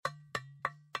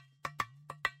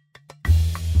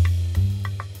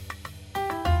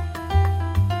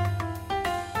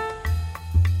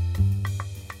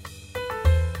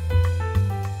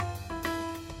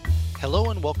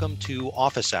welcome to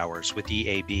Office Hours with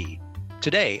EAB.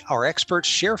 Today, our experts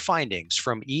share findings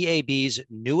from EAB's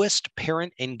newest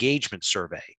parent engagement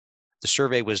survey. The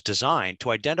survey was designed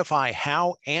to identify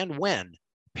how and when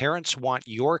parents want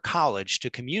your college to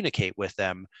communicate with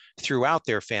them throughout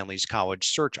their family's college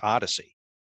search odyssey.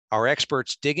 Our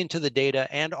experts dig into the data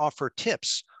and offer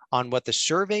tips on what the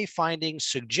survey findings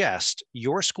suggest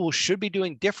your school should be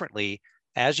doing differently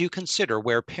as you consider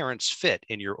where parents fit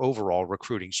in your overall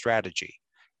recruiting strategy.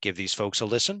 Give these folks a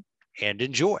listen and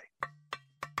enjoy.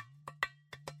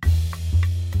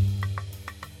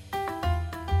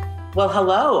 Well,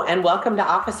 hello, and welcome to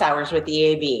Office Hours with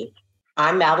EAB.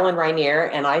 I'm Madeline Rainier,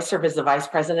 and I serve as the Vice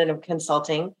President of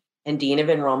Consulting and Dean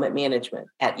of Enrollment Management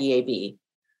at EAB.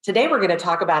 Today, we're going to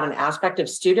talk about an aspect of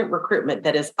student recruitment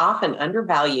that is often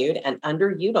undervalued and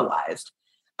underutilized.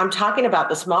 I'm talking about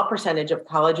the small percentage of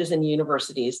colleges and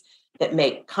universities that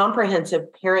make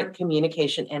comprehensive parent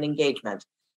communication and engagement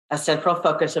a central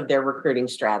focus of their recruiting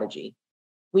strategy.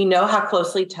 We know how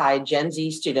closely tied Gen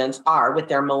Z students are with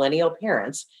their millennial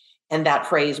parents, and that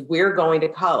phrase, "we're going to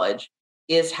college,"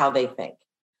 is how they think.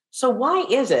 So why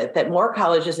is it that more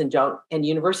colleges and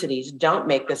universities don't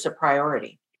make this a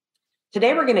priority?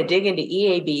 Today, we're going to dig into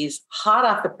EAB's hot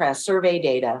off the press survey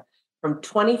data from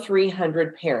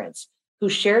 2,300 parents who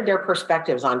shared their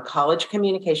perspectives on college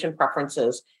communication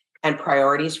preferences and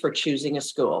priorities for choosing a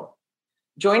school.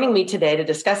 Joining me today to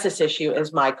discuss this issue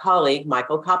is my colleague,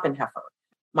 Michael Koppenheffer.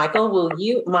 Michael, will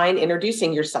you mind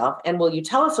introducing yourself, and will you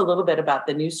tell us a little bit about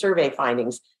the new survey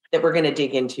findings that we're going to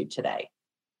dig into today?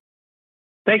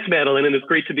 Thanks, Madeline, and it's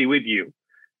great to be with you.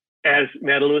 As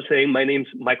Madeline was saying, my name's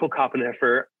Michael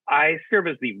Koppenheffer. I serve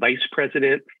as the Vice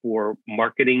President for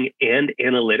Marketing and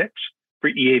Analytics for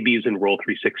EAB's Enroll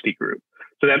 360 group.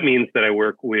 So that means that I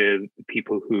work with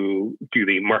people who do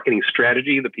the marketing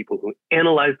strategy, the people who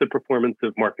analyze the performance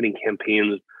of marketing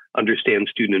campaigns, understand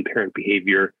student and parent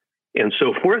behavior, and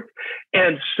so forth.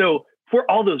 And so for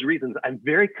all those reasons, I'm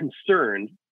very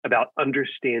concerned about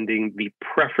understanding the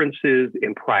preferences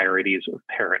and priorities of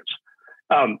parents.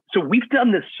 So we've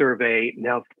done this survey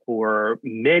now for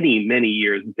many, many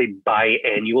years. It's a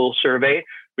biannual survey,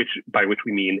 by which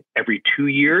we mean every 2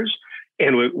 years.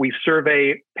 And we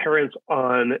survey parents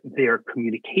on their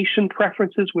communication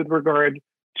preferences with regard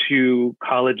to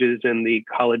colleges and the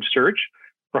college search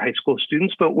for high school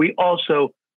students. But we also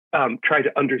try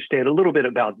to understand a little bit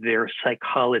about their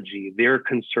psychology, their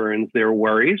concerns, their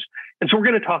worries. And so we're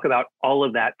going to talk about all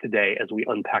of that today as we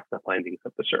unpack the findings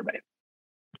of the survey.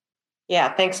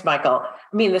 Yeah, thanks, Michael.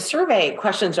 I mean, the survey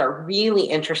questions are really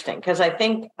interesting because I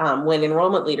think when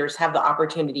enrollment leaders have the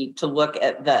opportunity to look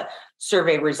at the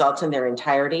survey results in their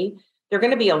entirety, there are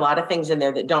going to be a lot of things in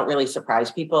there that don't really surprise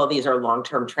people. These are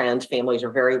long-term trends. Families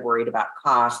are very worried about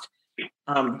cost.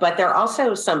 But there are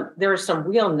some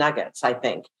real nuggets, I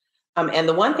think. And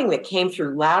the one thing that came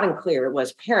through loud and clear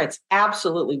was parents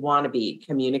absolutely want to be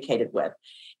communicated with.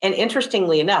 And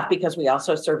interestingly enough, because we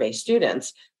also survey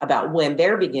students about when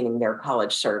they're beginning their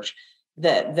college search,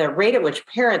 the rate at which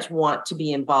parents want to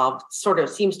be involved sort of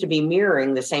seems to be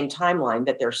mirroring the same timeline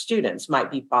that their students might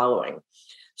be following.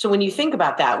 So when you think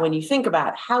about that, when you think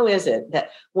about how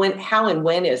and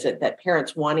when is it that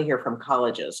parents want to hear from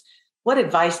colleges, what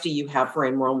advice do you have for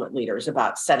enrollment leaders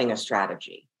about setting a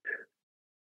strategy?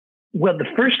 Well,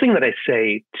 the first thing that I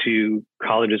say to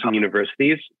colleges and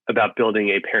universities about building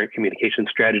a parent communication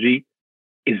strategy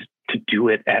is to do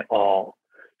it at all.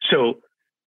 So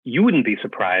you wouldn't be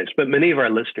surprised, but many of our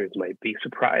listeners might be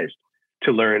surprised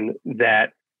to learn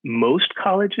that most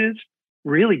colleges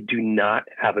really do not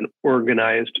have an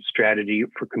organized strategy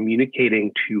for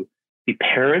communicating to the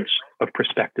parents of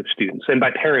prospective students. And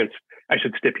by parents, I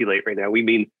should stipulate right now, we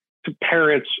mean to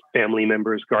parents, family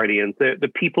members, guardians,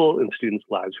 the people in students'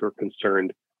 lives who are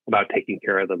concerned about taking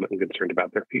care of them and concerned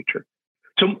about their future.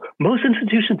 So most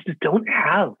institutions just don't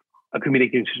have a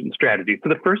communication strategy. So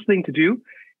the first thing to do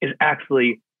is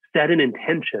actually set an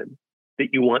intention that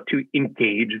you want to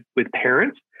engage with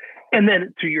parents. And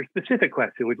then to your specific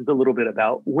question, which is a little bit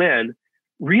about when,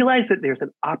 realize that there's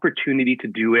an opportunity to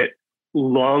do it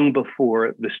long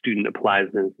before the student applies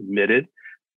and is admitted.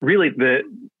 Really,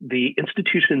 the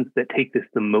institutions that take this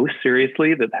the most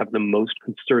seriously, that have the most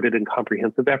concerted and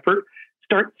comprehensive effort,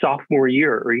 start sophomore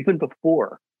year or even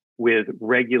before with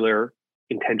regular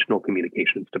intentional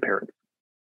communications to parents.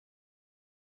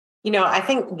 You know, I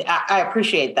think I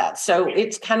appreciate that. So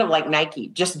it's kind of like Nike,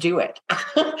 just do it.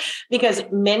 Because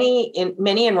many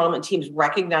enrollment teams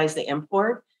recognize the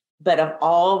import, but of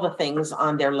all the things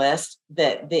on their list,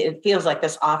 that it feels like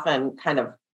this often kind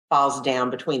of falls down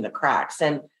between the cracks.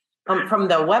 And from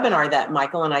the webinar that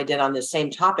Michael and I did on this same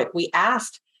topic, we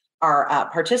asked our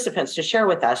participants to share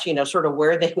with us, sort of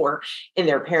where they were in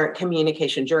their parent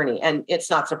communication journey. And it's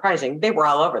not surprising, they were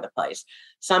all over the place.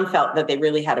 Some felt that they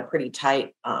really had a pretty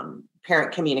tight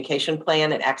parent communication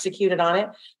plan and executed on it,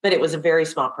 but it was a very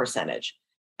small percentage,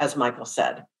 as Michael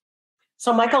said.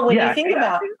 So Michael, when you think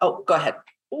about, go ahead.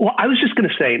 Well, I was just going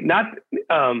to say, not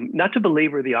to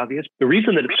belabor the obvious, the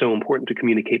reason that it's so important to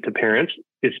communicate to parents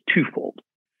is twofold.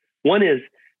 One is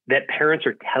that parents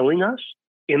are telling us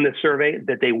in the survey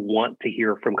that they want to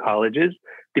hear from colleges.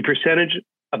 The percentage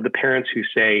of the parents who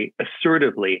say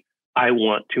assertively, I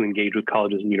want to engage with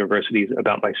colleges and universities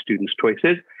about my students'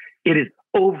 choices, it is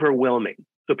overwhelming.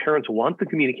 So parents want the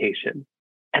communication.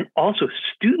 And also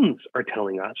students are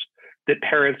telling us that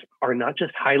parents are not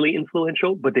just highly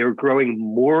influential, but they're growing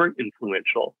more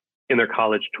influential in their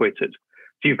college choices.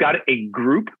 So you've got a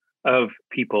group of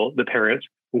people, the parents,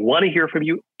 who want to hear from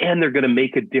you, and they're going to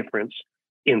make a difference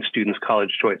in students'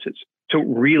 college choices. So it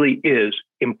really is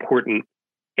important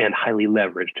and highly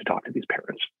leveraged to talk to these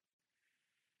parents.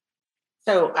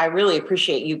 So I really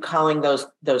appreciate you calling those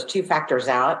two factors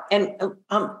out. And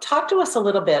talk to us a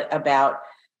little bit about,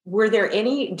 were there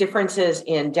any differences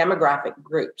in demographic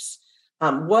groups?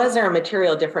 Was there a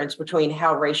material difference between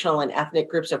how racial and ethnic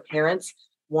groups of parents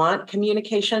want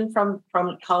communication from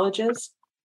colleges?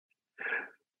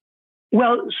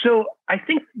 Well, so I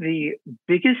think the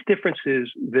biggest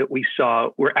differences that we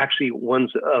saw were actually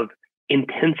ones of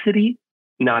intensity,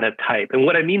 not a type. And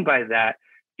what I mean by that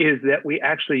is that we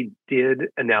actually did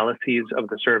analyses of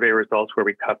the survey results where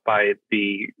we cut by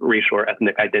the racial or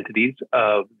ethnic identities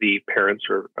of the parents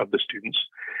or of the students.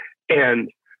 And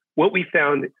what we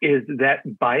found is that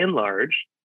by and large,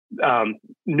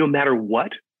 no matter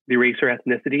what the race or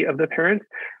ethnicity of the parents,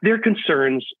 their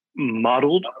concerns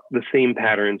modeled the same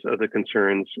patterns of the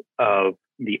concerns of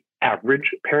the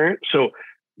average parent. So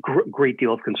great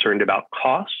deal of concern about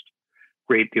cost,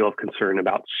 great deal of concern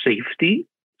about safety.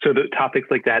 So the topics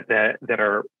like that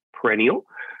are perennial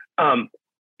and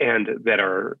that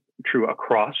are true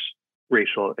across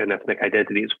racial and ethnic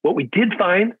identities. What we did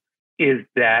find is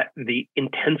that the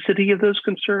intensity of those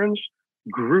concerns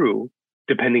grew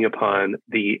depending upon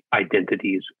the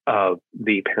identities of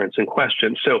the parents in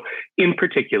question. So in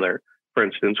particular, for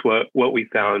instance, what we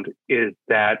found is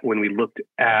that when we looked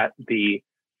at the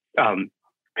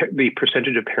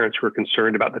percentage of parents who were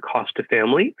concerned about the cost to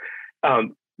family,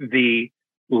 the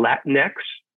Latinx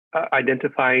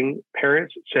identifying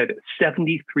parents said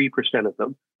 73% of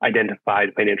them identified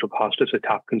financial cost as a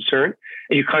top concern.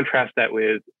 And you contrast that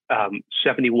with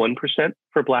 71%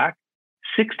 for Black,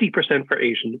 60% for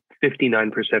Asian,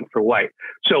 59% for white.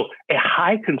 So a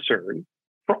high concern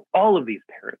for all of these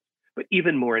parents, but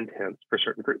even more intense for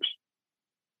certain groups.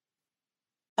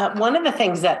 One of the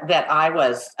things that I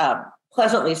was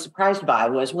pleasantly surprised by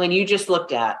was when you just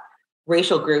looked at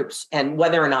racial groups and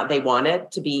whether or not they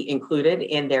wanted to be included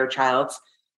in their child's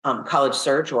college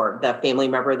search or the family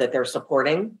member that they're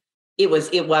supporting, it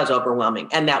was overwhelming.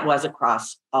 And that was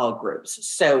across all groups.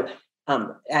 So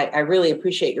I really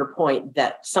appreciate your point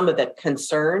that some of the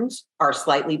concerns are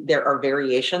there are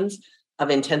variations of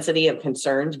intensity of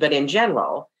concerns, but in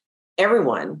general,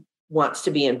 everyone wants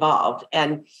to be involved.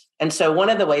 And so one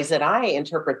of the ways that I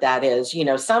interpret that is,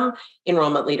 some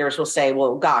enrollment leaders will say,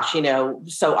 well, gosh,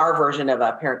 so our version of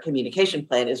a parent communication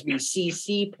plan is we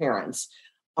CC parents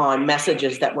on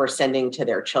messages that we're sending to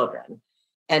their children.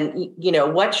 And,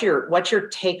 what's your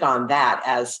take on that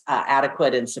as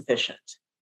adequate and sufficient?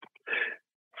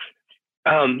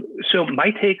 So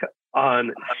my take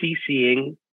on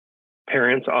CCing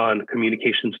parents on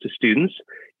communications to students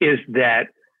is that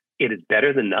it is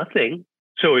better than nothing.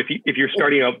 So if you're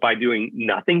starting out by doing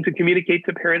nothing to communicate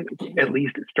to parents, at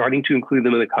least starting to include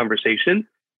them in the conversation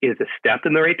is a step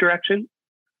in the right direction.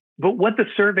 But what the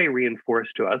survey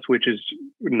reinforced to us, which is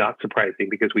not surprising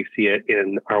because we see it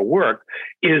in our work,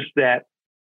 is that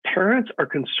parents are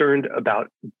concerned about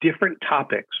different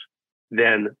topics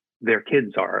than their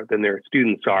kids are, than their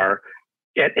students are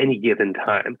at any given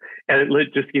time. And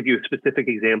let's just give you a specific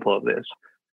example of this.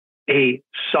 A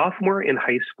sophomore in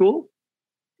high school,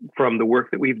 from the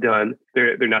work that we've done,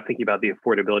 they're not thinking about the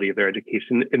affordability of their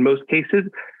education in most cases.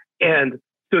 And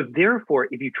so therefore,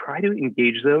 if you try to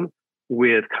engage them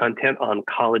with content on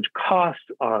college costs,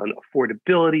 on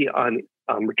affordability, on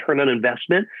return on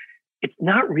investment, it's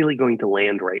not really going to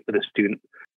land right with a student.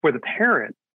 For the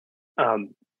parent,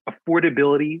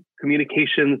 affordability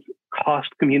communications, cost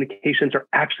communications are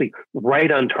actually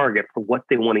right on target for what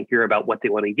they want to hear about, what they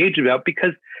want to engage about,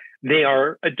 because they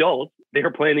are adults. They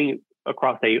are planning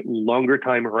across a longer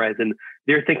time horizon.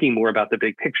 They're thinking more about the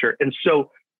big picture. And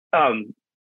so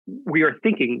we are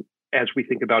thinking as we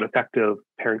think about effective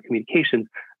parent communications,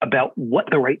 about what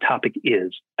the right topic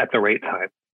is at the right time.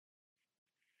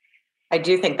 I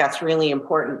do think that's really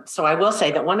important. So I will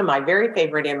say that one of my very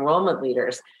favorite enrollment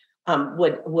leaders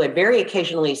would very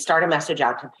occasionally start a message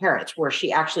out to parents where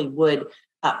she actually would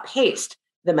paste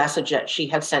the message that she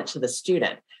had sent to the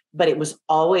student, but it was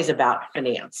always about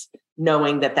finance,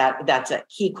 knowing that's a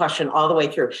key question all the way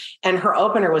through. And her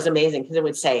opener was amazing because it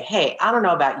would say, hey, I don't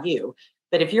know about you,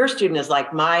 but if your student is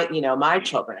like my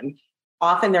children,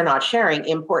 often they're not sharing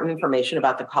important information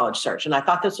about the college search. And I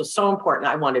thought this was so important.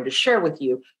 I wanted to share with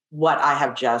you what I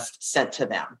have just sent to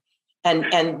them.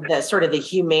 And the sort of the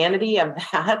humanity of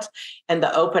that and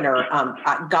the opener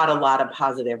got a lot of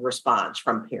positive response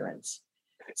from parents.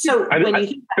 So when you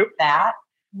think about that,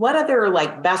 what other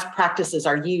like best practices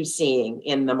are you seeing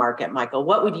in the market, Michael?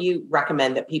 What would you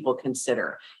recommend that people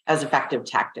consider as effective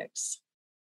tactics?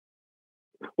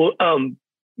 Well,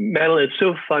 Madeline, it's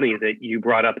so funny that you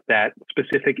brought up that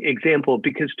specific example,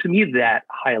 because to me that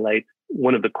highlights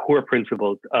one of the core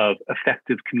principles of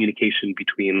effective communication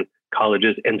between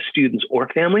colleges and students or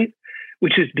families,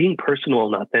 which is being personal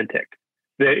and authentic.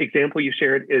 The example you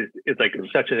shared is like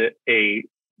such a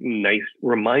nice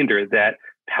reminder that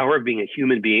power of being a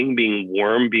human being, being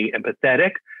warm, being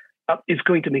empathetic, is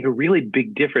going to make a really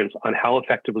big difference on how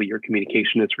effectively your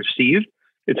communication is received.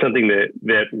 It's something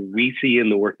that we see in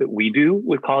the work that we do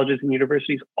with colleges and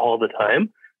universities all the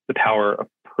time, the power of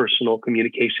personal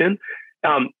communication.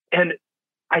 And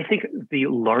I think the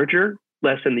larger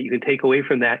lesson that you can take away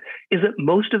from that is that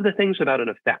most of the things about an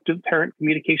effective parent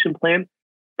communication plan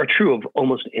are true of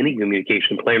almost any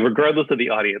communication plan, regardless of the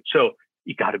audience. So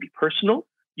you got to be personal.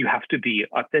 You have to be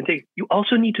authentic. You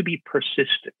also need to be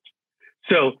persistent.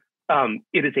 So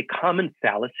it is a common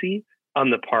fallacy on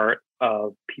the part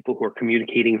of people who are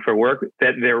communicating for work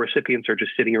that their recipients are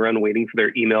just sitting around waiting for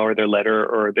their email or their letter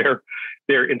or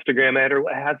their Instagram ad or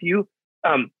what have you.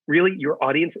 Really, your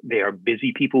audience, they are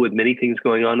busy people with many things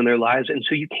going on in their lives. And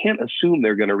so you can't assume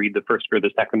they're going to read the first or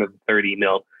the second or the third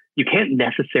email. You can't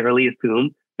necessarily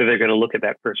assume that they're going to look at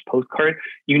that first postcard.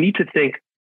 You need to think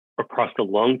across the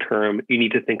long term. You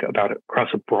need to think about it across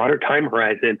a broader time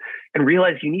horizon and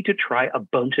realize you need to try a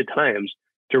bunch of times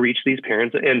to reach these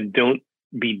parents, and don't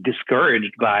be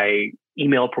discouraged by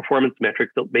email performance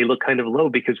metrics that may look kind of low,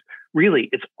 because really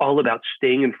it's all about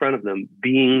staying in front of them,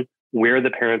 being where the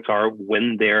parents are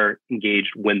when they're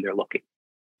engaged, when they're looking.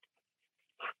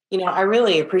 I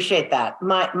really appreciate that.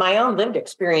 My own lived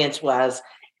experience was,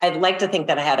 I'd like to think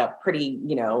that I had a pretty,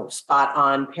 spot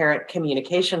on parent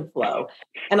communication flow.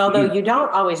 And although you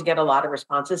don't always get a lot of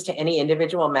responses to any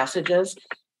individual messages,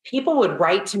 people would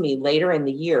write to me later in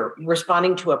the year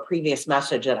responding to a previous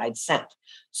message that I'd sent.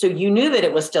 So you knew that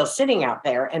it was still sitting out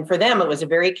there. And for them, it was a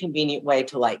very convenient way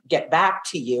to get back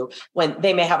to you when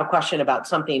they may have a question about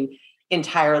something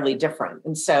entirely different.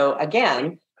 And so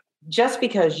again, just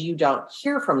because you don't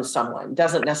hear from someone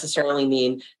doesn't necessarily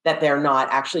mean that they're not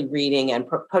actually reading and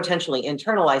potentially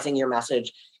internalizing your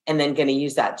message and then going to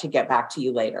use that to get back to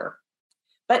you later.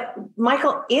 But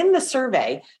Michael, in the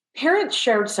survey, parents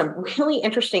shared some really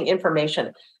interesting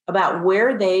information about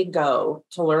where they go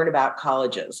to learn about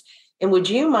colleges. And would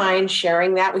you mind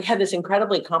sharing that? We had this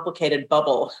incredibly complicated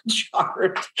bubble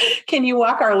chart. Can you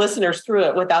walk our listeners through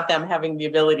it without them having the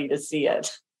ability to see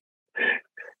it?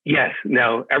 Yes.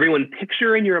 Now, everyone,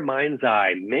 picture in your mind's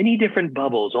eye many different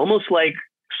bubbles, almost like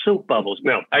soap bubbles.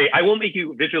 No, I won't make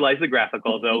you visualize the graphic,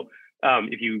 although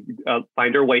if you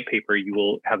find our white paper, you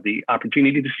will have the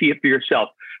opportunity to see it for yourself.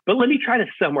 But let me try to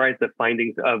summarize the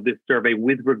findings of this survey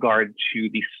with regard to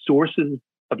the sources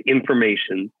of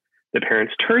information that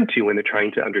parents turn to when they're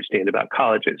trying to understand about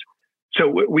colleges. So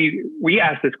we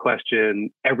ask this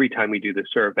question every time we do the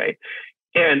survey,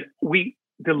 and we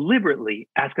deliberately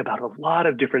ask about a lot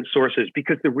of different sources,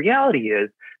 because the reality is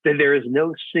that there is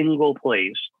no single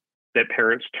place that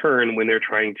parents turn when they're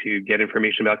trying to get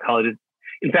information about colleges.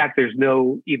 In fact, there's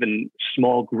no even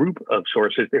small group of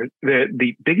sources.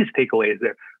 The biggest takeaway is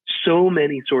there are so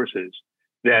many sources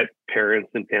that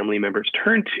parents and family members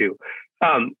turn to.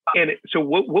 And so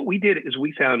what we did is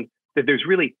we found that there's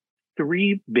really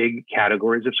three big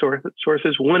categories of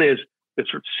sources. One is the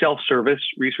sort of self-service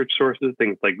research sources,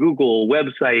 things like Google,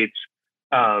 websites,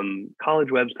 college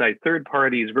websites, third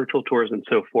parties, virtual tours, and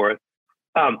so forth.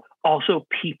 Also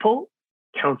people,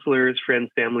 counselors, friends,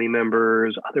 family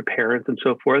members, other parents, and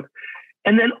so forth.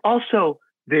 And then also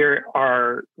there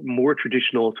are more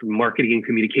traditional sort of marketing and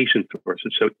communication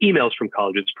sources. So emails from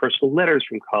colleges, personal letters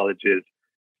from colleges,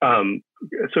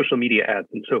 social media ads,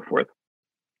 and so forth.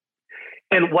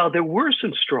 And while there were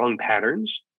some strong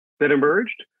patterns that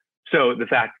emerged, so the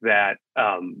fact that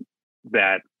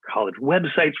that college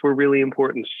websites were really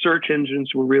important. Search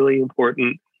engines were really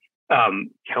important.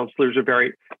 Counselors are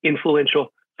very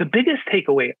influential. The biggest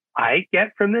takeaway I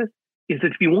get from this is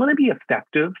that if you want to be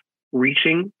effective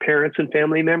reaching parents and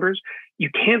family members, you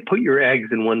can't put your eggs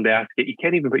in one basket. You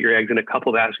can't even put your eggs in a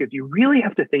couple baskets. You really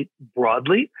have to think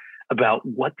broadly about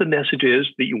what the message is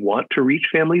that you want to reach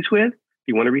families with,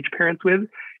 you want to reach parents with,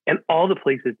 and all the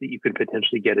places that you could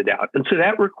potentially get it out. And so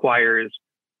that requires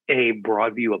a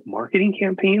broad view of marketing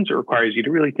campaigns. It requires you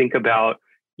to really think about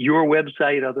your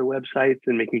website, other websites,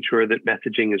 and making sure that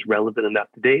messaging is relevant and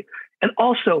up to date. And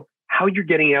also how you're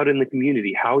getting out in the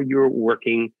community, how you're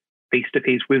working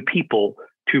face-to-face with people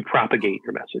to propagate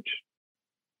your message.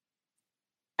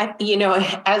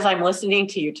 As I'm listening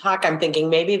to you talk, I'm thinking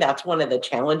maybe that's one of the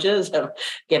challenges of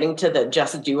getting to the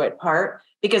just do it part,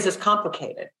 because it's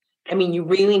complicated. I mean, you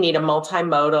really need a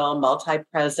multimodal,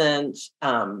 multi-present,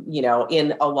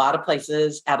 in a lot of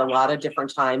places at a lot of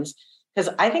different times.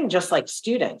 Because I think just like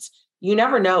students, you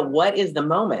never know what is the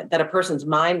moment that a person's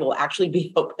mind will actually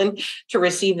be open to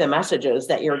receive the messages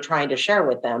that you're trying to share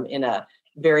with them in a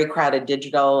very crowded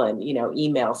digital and,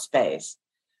 email space.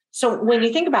 So when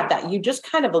you think about that, you just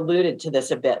kind of alluded to this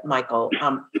a bit, Michael.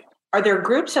 Are there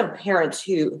groups of parents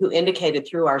who indicated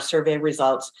through our survey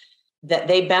results that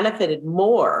they benefited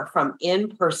more from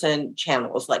in-person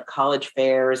channels like college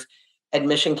fairs,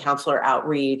 admission counselor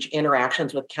outreach,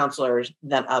 interactions with counselors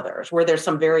than others? Were there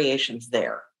some variations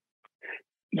there?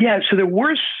 Yeah, so there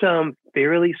were some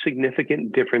fairly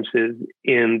significant differences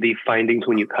in the findings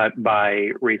when you cut by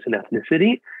race and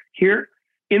ethnicity here.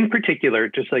 In particular,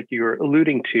 just like you were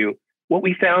alluding to, what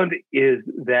we found is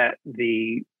that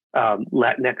the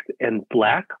Latinx and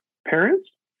Black parents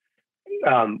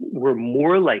were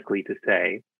more likely to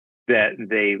say that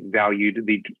they valued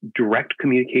the direct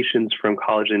communications from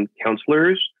college and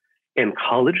counselors and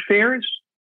college fairs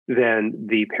than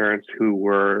the parents who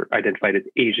were identified as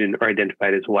Asian or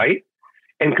identified as white.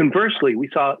 And conversely, we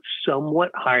saw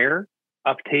somewhat higher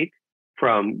uptake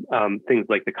from things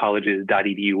like the college's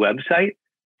 .edu website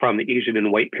from the Asian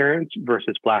and white parents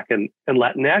versus Black and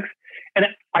Latinx. And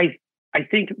I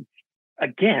think,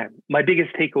 again, my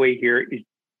biggest takeaway here is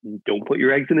don't put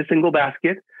your eggs in a single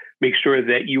basket. Make sure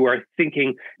that you are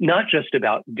thinking not just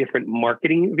about different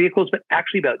marketing vehicles, but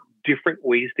actually about different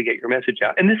ways to get your message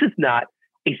out. And this is not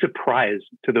a surprise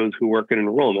to those who work in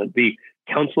enrollment. The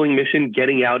counseling mission,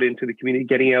 getting out into the community,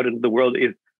 getting out into the world,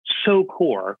 is so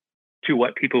core to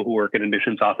what people who work in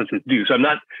admissions offices do. So I'm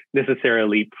not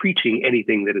necessarily preaching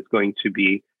anything that is going to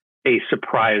be a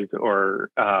surprise or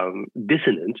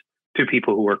dissonant to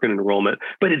people who work in enrollment,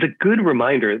 but it's a good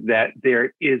reminder that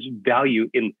there is value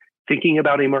in thinking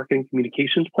about a marketing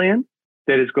communications plan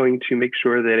that is going to make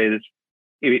sure that it is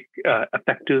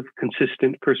effective,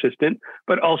 consistent, persistent,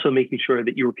 but also making sure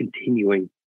that you're continuing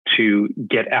to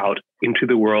get out into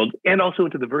the world and also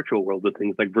into the virtual world with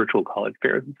things like virtual college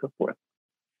fairs and so forth.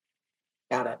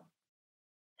 Got it.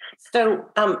 So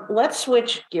let's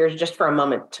switch gears just for a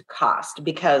moment to cost,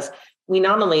 because we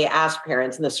not only asked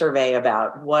parents in the survey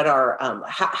about what are,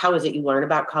 how is it you learn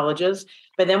about colleges,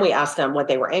 but then we asked them what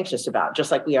they were anxious about,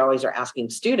 just like we always are asking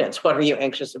students, what are you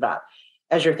anxious about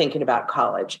as you're thinking about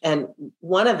college? And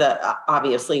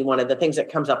obviously one of the things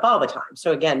that comes up all the time,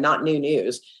 so again, not new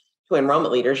news to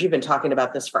enrollment leaders, you've been talking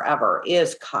about this forever,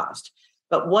 is cost.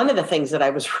 But one of the things that I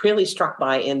was really struck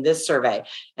by in this survey,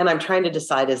 and I'm trying to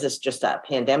decide, is this just a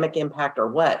pandemic impact or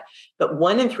what? But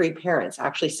 1 in 3 parents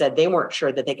actually said they weren't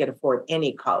sure that they could afford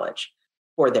any college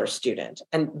for their student.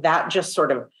 And that just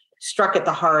sort of struck at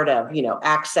the heart of,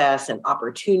 access and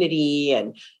opportunity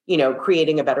and,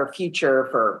 creating a better future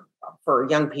for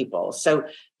young people. So,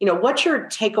 what's your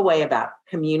takeaway about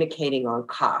communicating on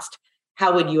cost?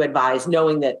 How would you advise,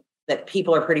 knowing that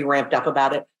people are pretty ramped up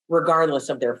about it, regardless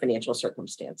of their financial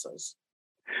circumstances?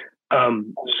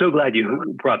 So glad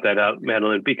you brought that up,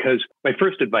 Madeline, because my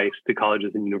first advice to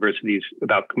colleges and universities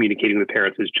about communicating with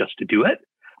parents is just to do it.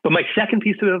 But my second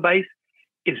piece of advice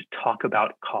is talk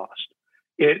about cost.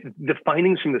 The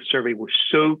findings from the survey were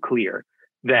so clear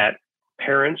that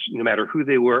parents, no matter who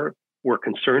they were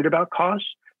concerned about costs.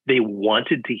 They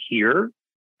wanted to hear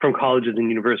from colleges and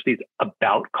universities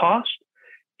about cost,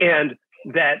 and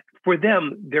that for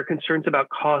them, their concerns about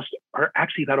cost are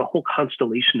actually about a whole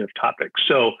constellation of topics.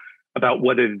 So about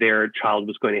whether their child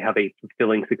was going to have a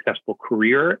fulfilling, successful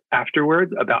career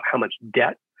afterwards, about how much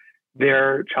debt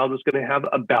their child was going to have,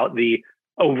 about the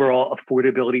overall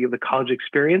affordability of the college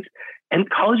experience. And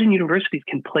college and universities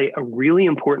can play a really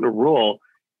important role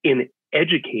in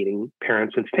educating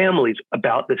parents and families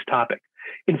about this topic.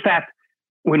 In fact,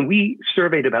 when we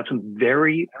surveyed about some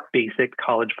very basic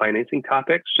college financing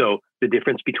topics, so the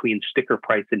difference between sticker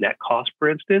price and net cost, for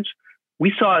instance,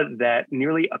 we saw that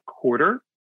nearly a quarter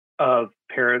of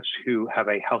parents who have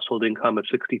a household income of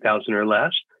 $60,000 or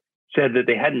less said that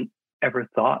they hadn't ever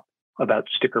thought about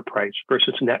sticker price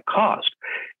versus net cost.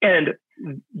 And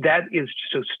that is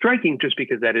so striking just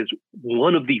because that is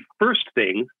one of the first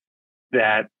things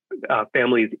that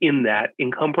families in that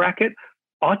income bracket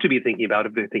ought to be thinking about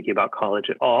if they're thinking about college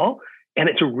at all. And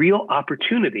it's a real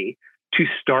opportunity to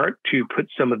start to put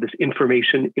some of this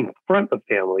information in front of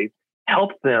families,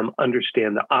 help them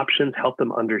understand the options, help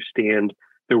them understand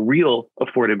the real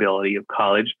affordability of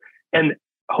college, and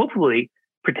hopefully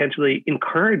potentially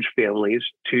encourage families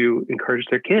to encourage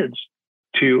their kids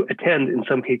to attend in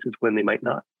some cases when they might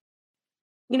not.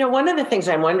 One of the things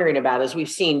I'm wondering about is we've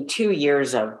seen 2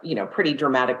 years of, pretty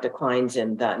dramatic declines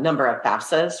in the number of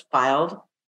FAFSAs filed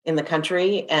in the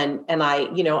country. And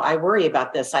I worry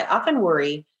about this. I often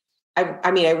worry.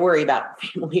 I worry about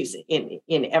families in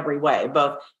every way,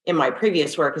 both in my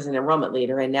previous work as an enrollment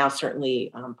leader and now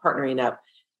certainly partnering up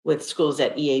with schools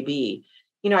at EAB.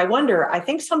 I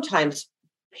think sometimes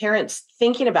parents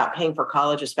thinking about paying for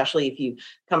college, especially if you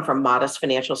come from modest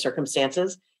financial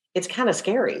circumstances, it's kind of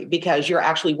scary because you're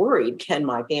actually worried, can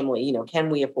my family, can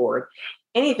we afford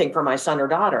anything for my son or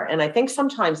daughter? And I think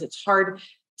sometimes it's hard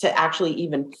to actually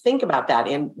even think about that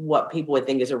in what people would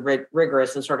think is a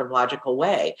rigorous and sort of logical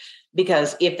way.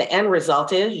 Because if the end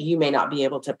result is you may not be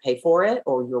able to pay for it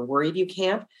or you're worried you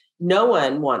can't, no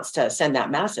one wants to send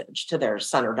that message to their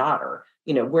son or daughter.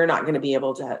 We're not going to be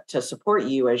able to support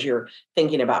you as you're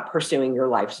thinking about pursuing your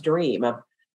life's dream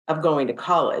of going to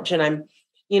college. And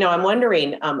I'm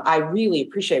wondering, I really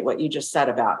appreciate what you just said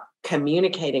about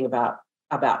communicating about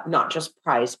not just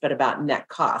price, but about net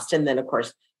cost. And then, of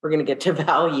course, we're going to get to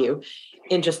value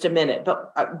in just a minute.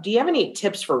 But do you have any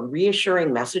tips for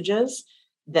reassuring messages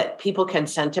that people can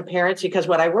send to parents? Because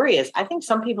what I worry is I think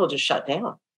some people just shut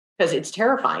down because it's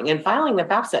terrifying. And filing the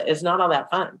FAFSA is not all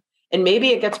that fun. And maybe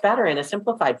it gets better in a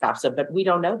simplified FAFSA, but we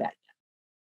don't know that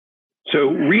yet. So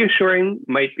reassuring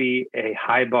might be a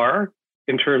high bar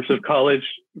in terms of college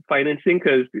financing,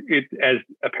 because as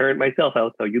a parent myself,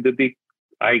 I'll tell you that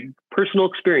personal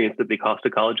experience that the cost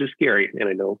of college is scary. And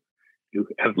I know you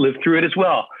have lived through it as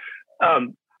well.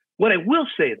 What I will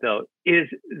say, though, is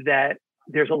that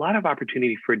there's a lot of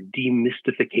opportunity for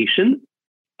demystification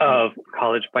of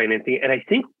college financing. And I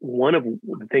think one of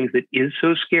the things that is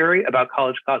so scary about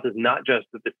college costs is not just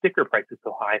that the sticker price is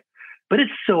so high, but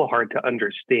it's so hard to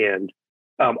understand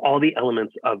all the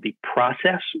elements of the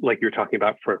process, like you're talking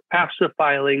about for FAFSA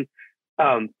filing,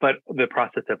 but the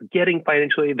process of getting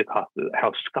financially, the cost of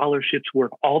how scholarships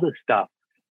work, all this stuff.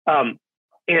 I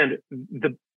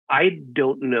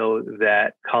don't know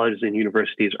that colleges and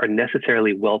universities are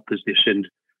necessarily well positioned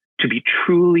to be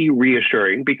truly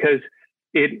reassuring, because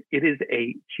it is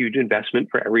a huge investment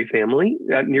for every family,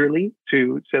 nearly,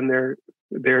 to send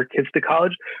their kids to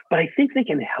college. But I think they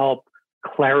can help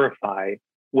clarify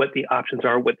what the options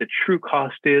are, what the true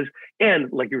cost is,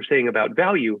 and like you were saying about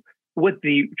value, what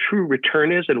the true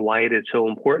return is and why it is so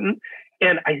important.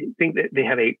 And I think that they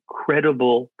have a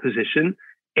credible position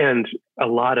and a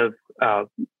lot of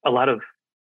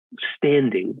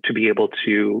standing to be able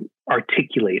to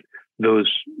articulate those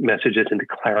messages and to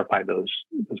clarify those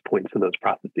points and those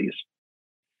processes.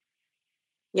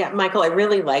 Yeah, Michael, I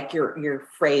really like your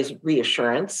phrase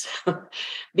reassurance,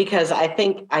 because I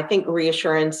think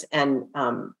reassurance and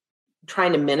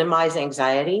trying to minimize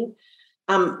anxiety.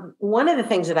 One of the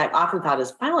things that I've often thought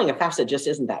is filing a FAFSA just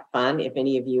isn't that fun. If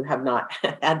any of you have not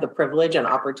had the privilege and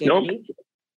opportunity, nope.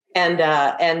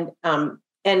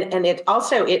 And it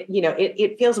also,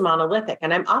 it feels monolithic.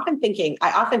 And I often think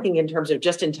in terms of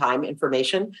just in time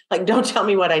information, like, don't tell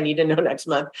me what I need to know next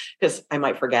month, because I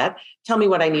might forget. Tell me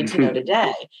what I need to know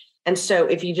today. And so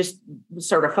if you just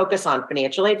sort of focus on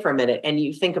financial aid for a minute and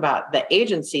you think about the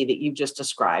agency that you just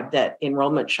described that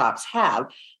enrollment shops have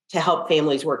to help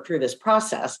families work through this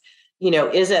process,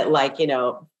 is it like,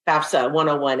 FAFSA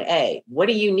 101A, what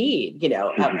do you need?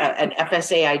 An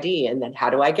FSA ID, and then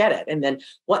how do I get it? And then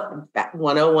what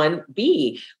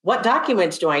 101B, what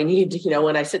documents do I need to,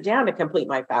 when I sit down to complete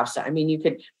my FAFSA? I mean, you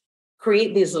could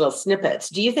create these little snippets.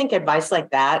 Do you think advice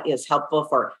like that is helpful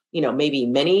for, maybe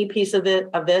many pieces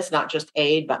of this, not just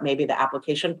aid, but maybe the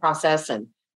application process and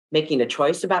making a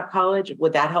choice about college?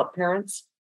 Would that help parents?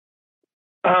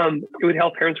 It would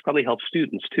help parents, probably help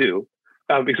students too.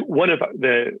 Because one of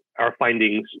our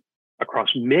findings across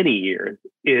many years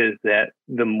is that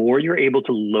the more you're able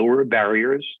to lower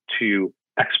barriers to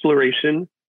exploration,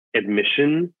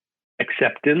 admission,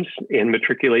 acceptance, and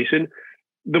matriculation,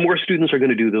 the more students are going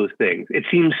to do those things. It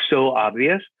seems so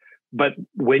obvious, but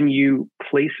when you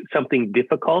place something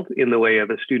difficult in the way of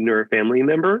a student or a family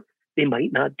member, they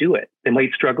might not do it. They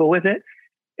might struggle with it.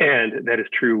 And that is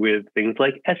true with things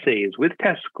like essays, with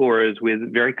test scores,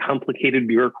 with very complicated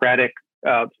bureaucratic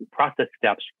process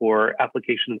steps for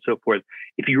application and so forth.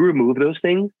 If you remove those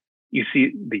things, you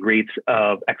see the rates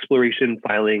of exploration,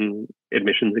 filing,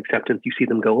 admissions, acceptance, you see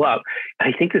them go up.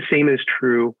 And I think the same is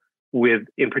true with,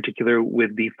 in particular,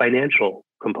 with the financial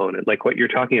component, like what you're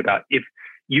talking about. If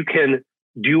you can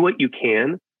do what you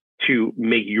can to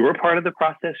make your part of the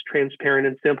process transparent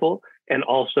and simple, and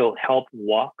also help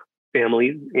walk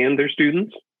families and their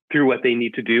students through what they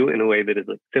need to do in a way that is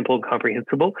like simple and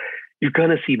comprehensible, you're going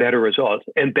to see better results.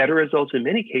 And better results in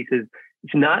many cases,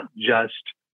 it's not just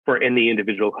for any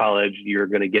individual college, you're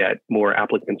going to get more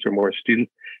applicants or more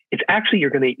students. It's actually,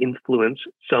 you're going to influence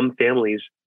some families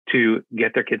to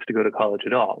get their kids to go to college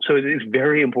at all. So it's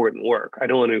very important work. I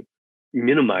don't want to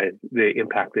minimize the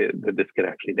impact that this can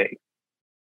actually make.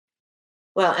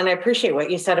 Well, and I appreciate what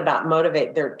you said about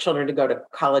motivate their children to go to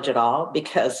college at all,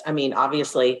 because I mean,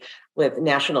 obviously with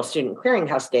National Student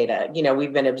Clearinghouse data,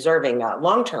 we've been observing a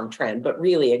long-term trend, but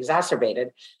really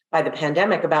exacerbated by the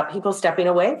pandemic about people stepping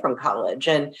away from college.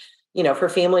 And, for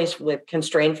families with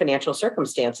constrained financial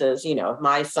circumstances, if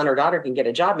my son or daughter can get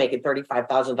a job making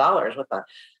 $35,000 with a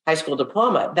high school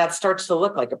diploma, that starts to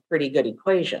look like a pretty good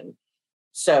equation.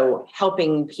 So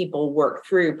helping people work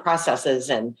through processes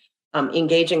and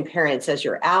engaging parents as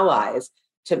your allies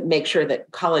to make sure that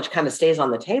college kind of stays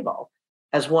on the table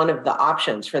as one of the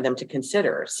options for them to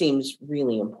consider seems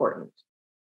really important.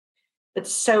 But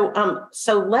so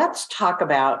let's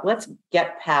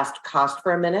get past cost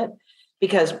for a minute,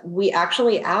 because we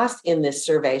actually asked in this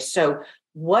survey, so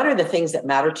what are the things that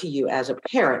matter to you as a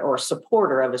parent or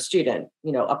supporter of a student,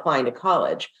 applying to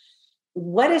college?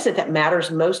 What is it that matters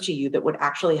most to you that would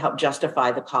actually help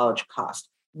justify the college cost,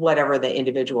 whatever the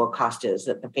individual cost is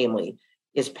that the family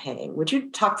is paying? Would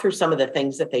you talk through some of the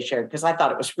things that they shared? Because I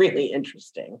thought it was really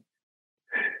interesting.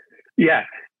 Yeah,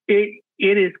 it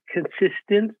is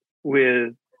consistent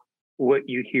with what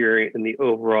you hear in the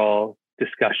overall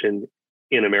discussion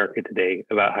in America today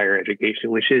about higher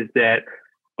education, which is that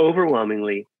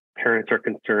overwhelmingly parents are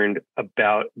concerned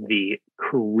about the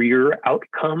career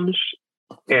outcomes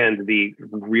and the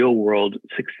real world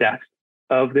success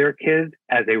of their kids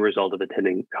as a result of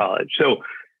attending college. So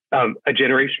a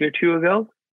generation or two ago,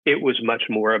 it was much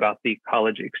more about the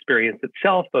college experience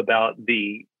itself, about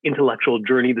the intellectual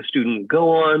journey the student would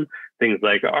go on, things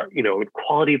like, the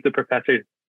quality of the professors.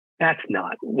 That's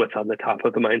not what's on the top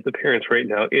of the minds of parents right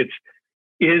now. It's,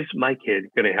 is my kid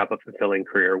going to have a fulfilling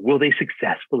career? Will they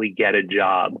successfully get a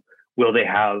job? Will they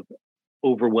have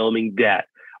overwhelming debt?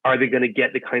 Are they going to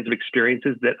get the kinds of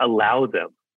experiences that allow them?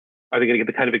 Are they going to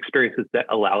get the kind of experiences that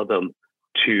allow them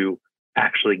to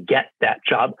actually get that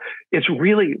job? It's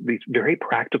really these very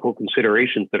practical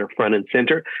considerations that are front and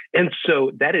center. And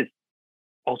so that is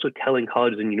also telling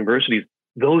colleges and universities,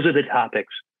 those are the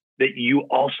topics that you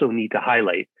also need to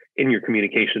highlight in your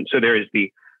communication. So there is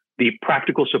the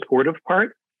practical supportive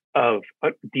part of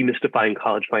demystifying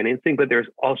college financing, but there's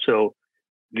also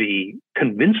the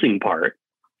convincing part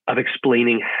of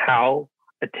explaining how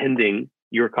attending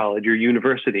your college, your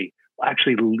university, will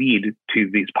actually lead to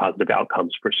these positive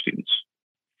outcomes for students.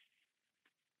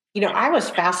 I was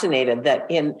fascinated that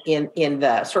in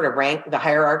the sort of the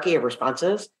hierarchy of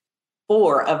responses,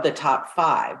 4 of the top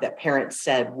 5 that parents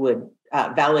said would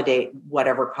validate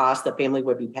whatever cost the family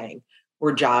would be paying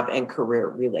were job and career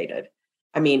related.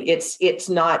 I mean, it's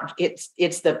the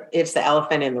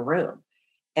elephant in the room.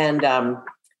 And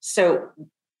so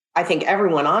I think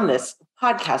everyone on this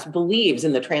podcast believes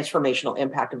in the transformational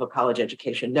impact of a college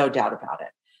education, no doubt about it.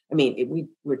 I mean,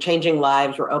 we're changing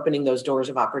lives, we're opening those doors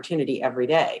of opportunity every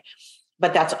day.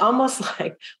 But that's almost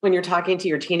like when you're talking to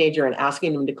your teenager and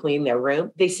asking them to clean their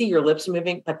room, they see your lips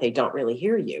moving, but they don't really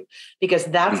hear you, because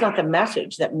that's not the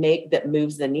message that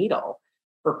moves the needle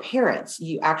for parents.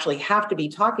 You actually have to be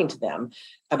talking to them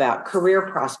about career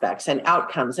prospects and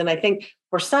outcomes. And I think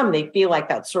for some, they feel like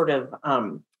that sort of,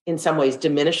 in some ways,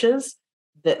 diminishes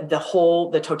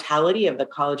the totality of the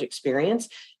college experience.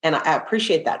 And I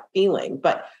appreciate that feeling.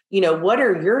 But, what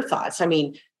are your thoughts? I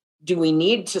mean, do we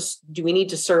need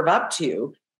to serve up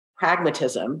to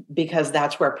pragmatism, because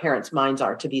that's where parents' minds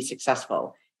are to be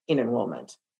successful in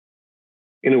enrollment?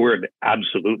 In a word,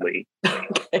 absolutely.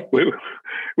 Okay.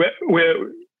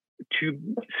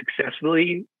 To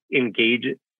successfully engage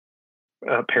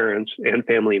parents and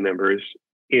family members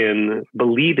in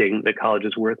believing that college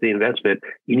is worth the investment,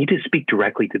 you need to speak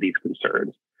directly to these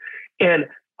concerns. And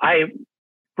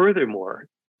furthermore,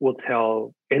 will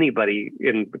tell anybody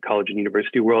in the college and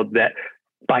university world that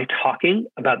by talking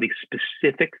about the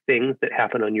specific things that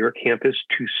happen on your campus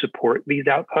to support these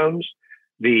outcomes,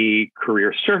 the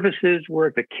career services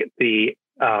work, the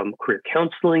career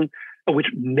counseling, which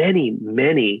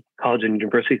many colleges and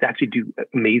universities actually do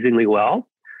amazingly well.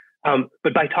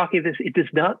 But by talking this, it does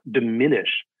not diminish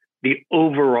the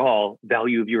overall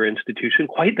value of your institution.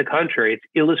 Quite the contrary, it's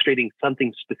illustrating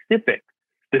something specific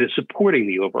that is supporting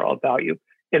the overall value.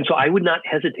 And so I would not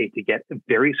hesitate to get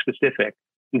very specific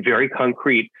and very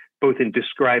concrete, both in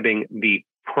describing the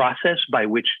process by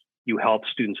which you help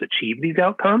students achieve these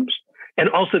outcomes and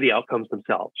also the outcomes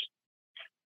themselves.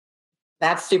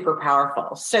 That's super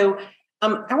powerful. So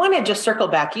I want to just circle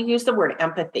back. You used the word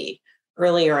empathy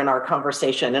earlier in our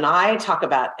conversation, and I talk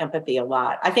about empathy a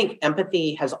lot. I think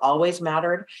empathy has always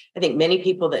mattered. I think many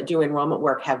people that do enrollment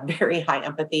work have very high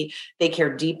empathy. They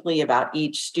care deeply about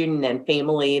each student and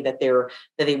family that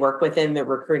they work with in the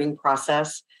recruiting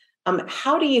process.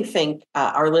 How do you think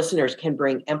our listeners can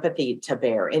bring empathy to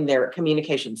bear in their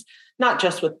communications, not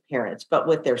just with parents, but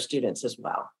with their students as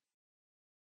well?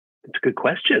 It's a good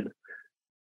question.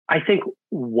 I think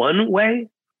one way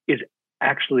is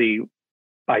actually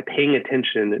by paying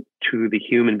attention to the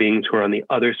human beings who are on the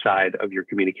other side of your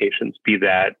communications, be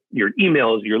that your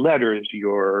emails, your letters,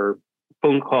 your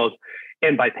phone calls.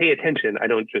 And by pay attention, I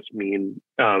don't just mean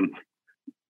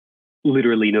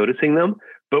literally noticing them,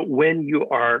 but when you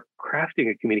are crafting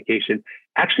a communication,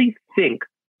 actually think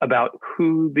about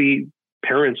who the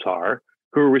parents are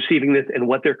who are receiving this and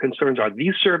what their concerns are.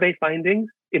 These survey findings,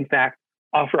 in fact,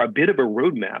 offer a bit of a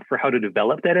roadmap for how to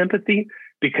develop that empathy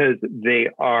because they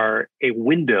are a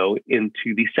window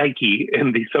into the psyche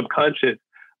and the subconscious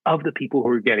of the people who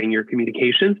are getting your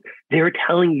communications. They're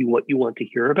telling you what you want to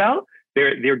hear about.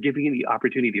 They're giving you the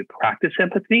opportunity to practice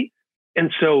empathy.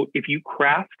 And so if you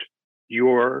craft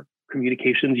your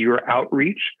communications, your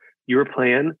outreach, your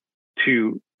plan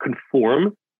to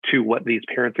conform to what these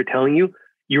parents are telling you,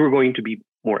 you're going to be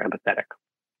more empathetic.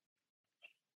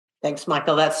 Thanks,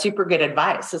 Michael. That's super good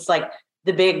advice. It's like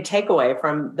the big takeaway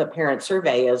from the parent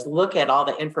survey is look at all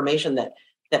the information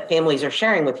that families are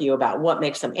sharing with you about what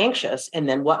makes them anxious and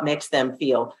then what makes them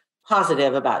feel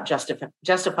positive about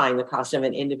justifying the cost of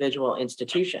an individual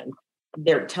institution.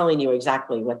 They're telling you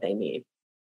exactly what they need.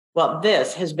 Well,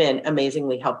 this has been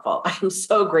amazingly helpful. I'm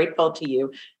so grateful to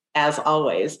you, as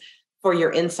always, for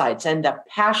your insights and the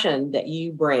passion that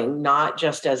you bring, not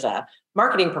just as a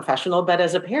marketing professional, but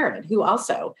as a parent who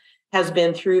also has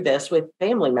been through this with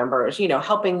family members,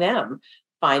 helping them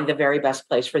find the very best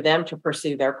place for them to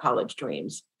pursue their college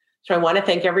dreams. So I want to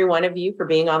thank every one of you for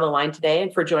being on the line today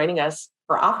and for joining us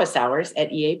for Office Hours at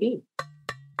EAB.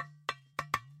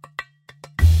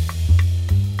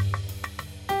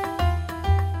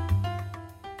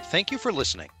 Thank you for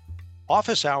listening.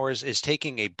 Office Hours is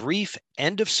taking a brief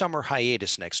end of summer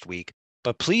hiatus next week,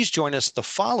 but please join us the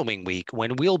following week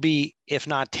when we'll be, if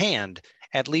not tanned,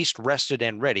 at least rested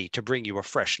and ready to bring you a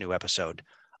fresh new episode.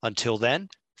 Until then,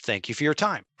 thank you for your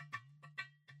time.